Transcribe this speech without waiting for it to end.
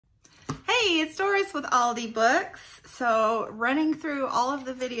Read Stories with Aldi Books. So running through all of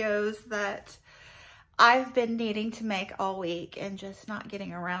the videos that I've been needing to make all week and just not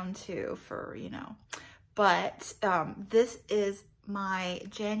getting around to for, but this is my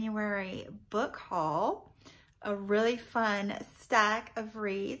January book haul, a really fun stack of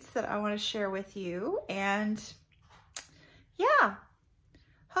reads that I want to share with you. And yeah,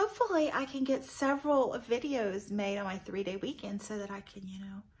 hopefully I can get several videos made on my 3-day weekend so that I can,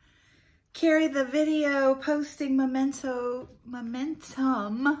 carry the video posting momentum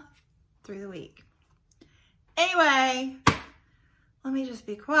through the week. Anyway, let me just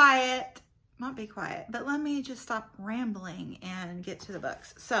be quiet. Not be quiet, but let me just stop rambling and get to the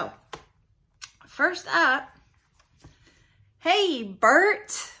books. So, first up, Hey,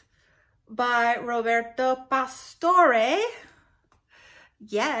 Bert by Roberto PaSTORY.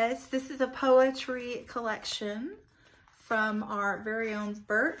 Yes, this is a poetry collection from our very own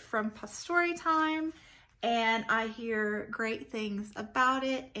Bert from PaSTORY Time, and I hear great things about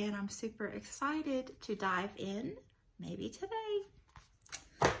it, and I'm super excited to dive in, maybe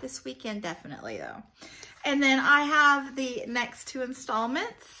today. This weekend, definitely, though. And then I have the next 2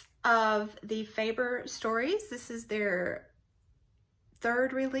 installments of the Fabre stories. This is their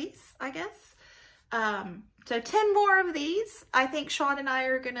 3rd release, I guess. So 10 more of these. I think Shawn and I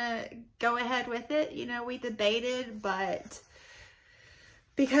are gonna go ahead with it. We debated, but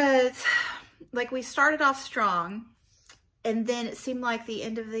because we started off strong, and then it seemed like the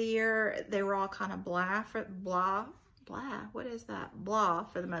end of the year, they were all kind of blah, what is that? Blah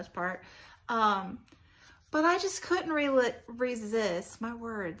for the most part. But I just couldn't resist. My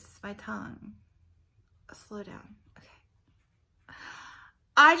words, my tongue. Slow down.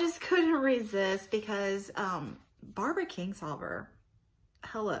 I just couldn't resist because Barbara Kingsolver,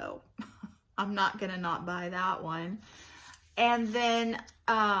 hello. I'm not gonna not buy that one. And then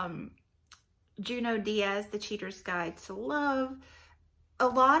Junot Diaz, The Cheater's Guide to Love. A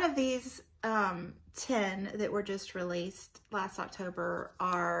lot of these 10 that were just released last October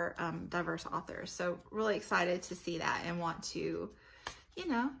are diverse authors. So really excited to see that and want to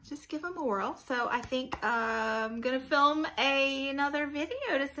just give them a whirl. So I think I'm going to film another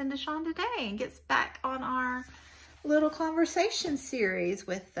video to send to Shawn today and gets back on our little conversation series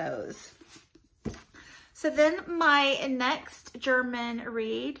with those. So then my next German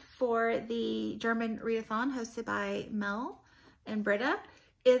read for the German readathon hosted by Mel and Britta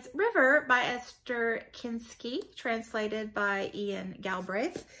is River by Esther Kinsky, translated by Ian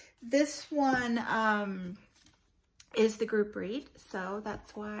Galbraith. This one is the group read, so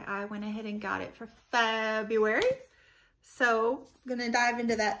that's why I went ahead and got it for February. So I'm gonna dive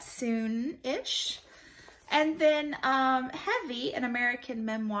into that soon-ish. And then Heavy, an American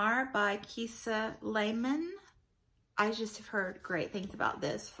memoir by Kisa Lehman. I just have heard great things about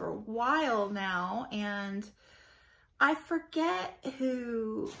this for a while now, and I forget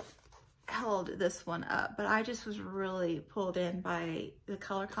who held this one up, but I just was really pulled in by the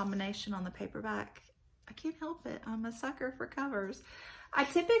color combination on the paperback. I can't help it. I'm a sucker for covers. I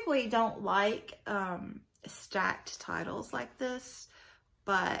typically don't like stacked titles like this,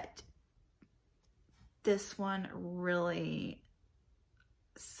 but this one really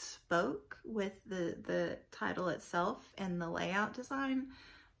spoke with the title itself and the layout design.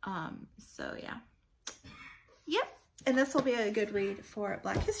 So yeah. Yep. And this will be a good read for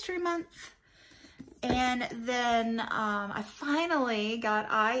Black History Month. And then I finally got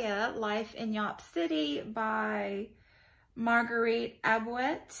Aya, Life in Yop City by Marguerite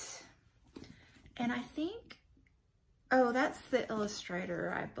Abouet. And I think, oh, that's the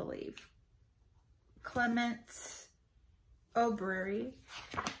illustrator, I believe. Clement Aubry.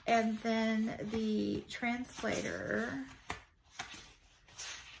 And then the translator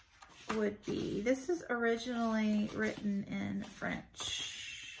would be, this is originally written in French.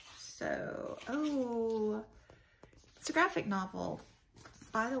 So, oh, it's a graphic novel,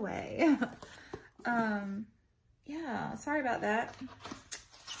 by the way. Yeah, sorry about that.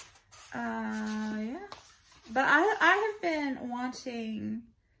 Yeah, but I have been wanting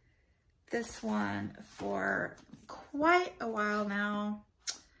this one for quite a while now.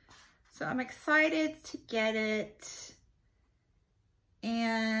 So I'm excited to get it.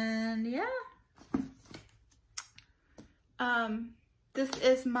 And yeah. This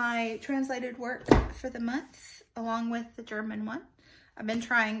is my translated work for the month, along with the German one. I've been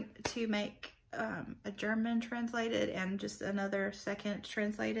trying to make a German translated and just another second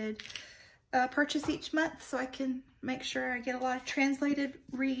translated purchase each month, so I can make sure I get a lot of translated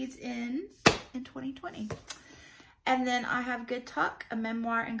reads in 2020. And then I have Good Talk, a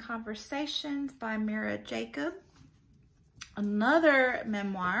memoir and conversations by Mira Jacob. Another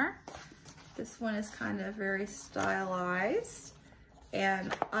memoir. This one is kind of very stylized,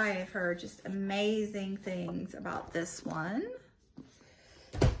 and I have heard just amazing things about this one.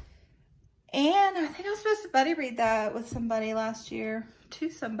 And I think I was supposed to buddy read that with somebody last year, 2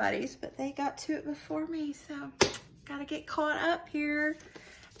 somebodies, but they got to it before me, so gotta get caught up here.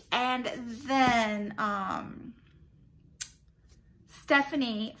 And then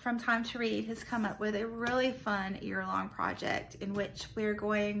Stephanie from Time to Read has come up with a really fun year-long project in which we're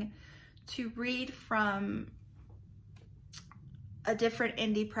going to read from a different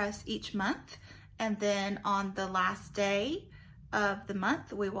indie press each month, and then on the last day of the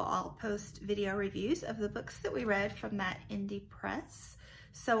month we will all post video reviews of the books that we read from that indie press.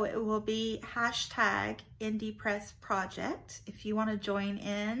 So it will be hashtag indie press project if you want to join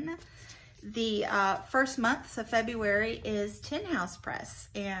in. The first month, so February, is Tin House Press,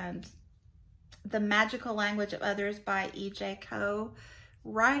 and The Magical Language of Others by E.J. Coe,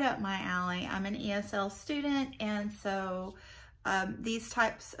 right up my alley. I'm an ESL student, and so these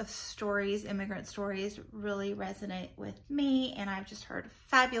types of stories, immigrant stories, really resonate with me, and I've just heard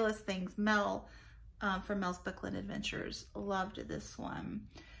fabulous things. Mel from Mel's Bookland Adventures loved this one.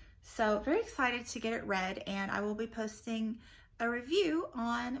 So very excited to get it read, and I will be posting a review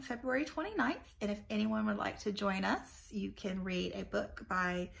on February 29th. And if anyone would like to join us, you can read a book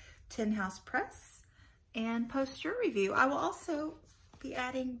by Tin House Press and post your review. I will also be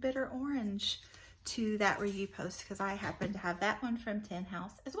adding Bitter Orange to that review post because I happen to have that one from Tin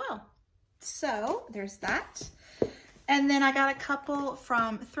House as well. So there's that. And then I got a couple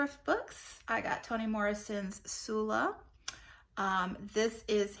from Thrift Books. I got Toni Morrison's Sula. This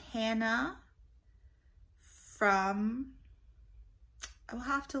is Hannah from, I will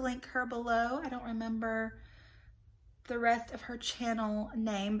have to link her below. I don't remember the rest of her channel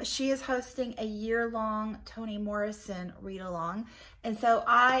name, but she is hosting a year-long Toni Morrison read-along. And so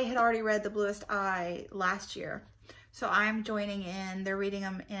I had already read The Bluest Eye last year. So I'm joining in. They're reading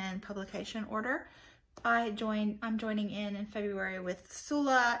them in publication order. I'm joining in February with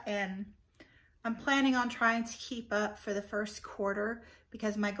Sula, and I'm planning on trying to keep up for the first quarter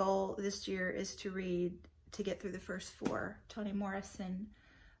because my goal this year is to get through the first 4 Toni Morrison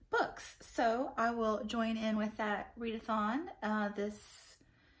books. So I will join in with that readathon this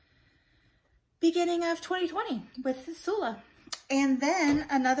beginning of 2020 with Sula. And then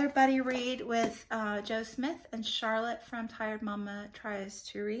another buddy read with Joe Smith and Charlotte from Tired Mama Tries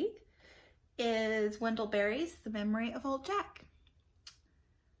to Read is Wendell Berry's The Memory of Old Jack.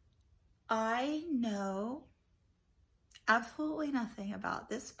 I know absolutely nothing about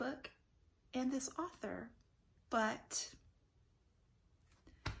this book and this author, but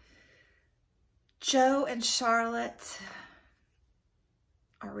Joe and Charlotte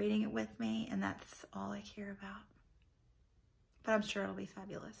are reading it with me, and that's all I care about. But I'm sure it'll be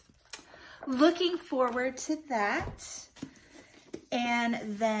fabulous. Looking forward to that.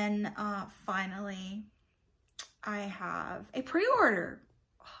 And then finally, I have a pre-order.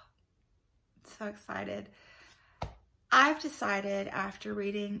 So excited. I've decided after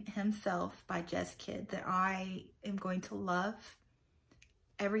reading Himself by Jess Kidd that I am going to love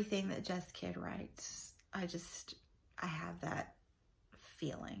everything that Jess Kidd writes. I have that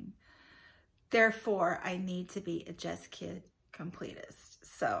feeling. Therefore, I need to be a Jess Kidd completist.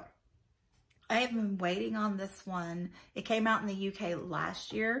 So I have been waiting on this one. It came out in the UK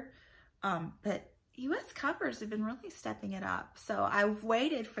last year, but US covers have been really stepping it up. So I've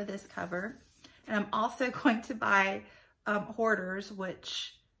waited for this cover, and I'm also going to buy Hoarders,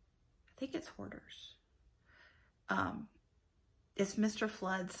 which I think it's Hoarders. It's Mr.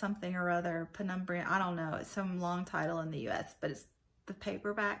 Flood something or other, Penumbrian, I don't know. It's some long title in the US, but it's the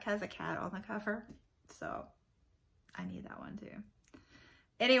paperback has a cat on the cover. So I need that one too.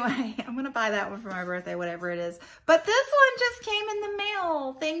 Anyway, I'm going to buy that one for my birthday, whatever it is. But this one just came in the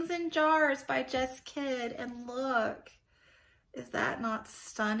mail. Things in Jars by Jess Kidd. And look, is that not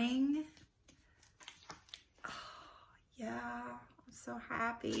stunning? Oh, yeah, I'm so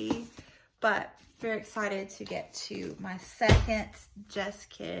happy. But very excited to get to my second Jess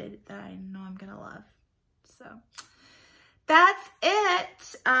Kidd that I know I'm going to love. So that's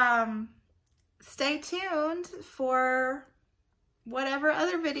it. Stay tuned for whatever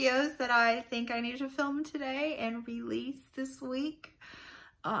other videos that I think I need to film today and release this week.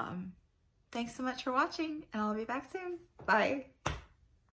 Thanks so much for watching, and I'll be back soon. Bye.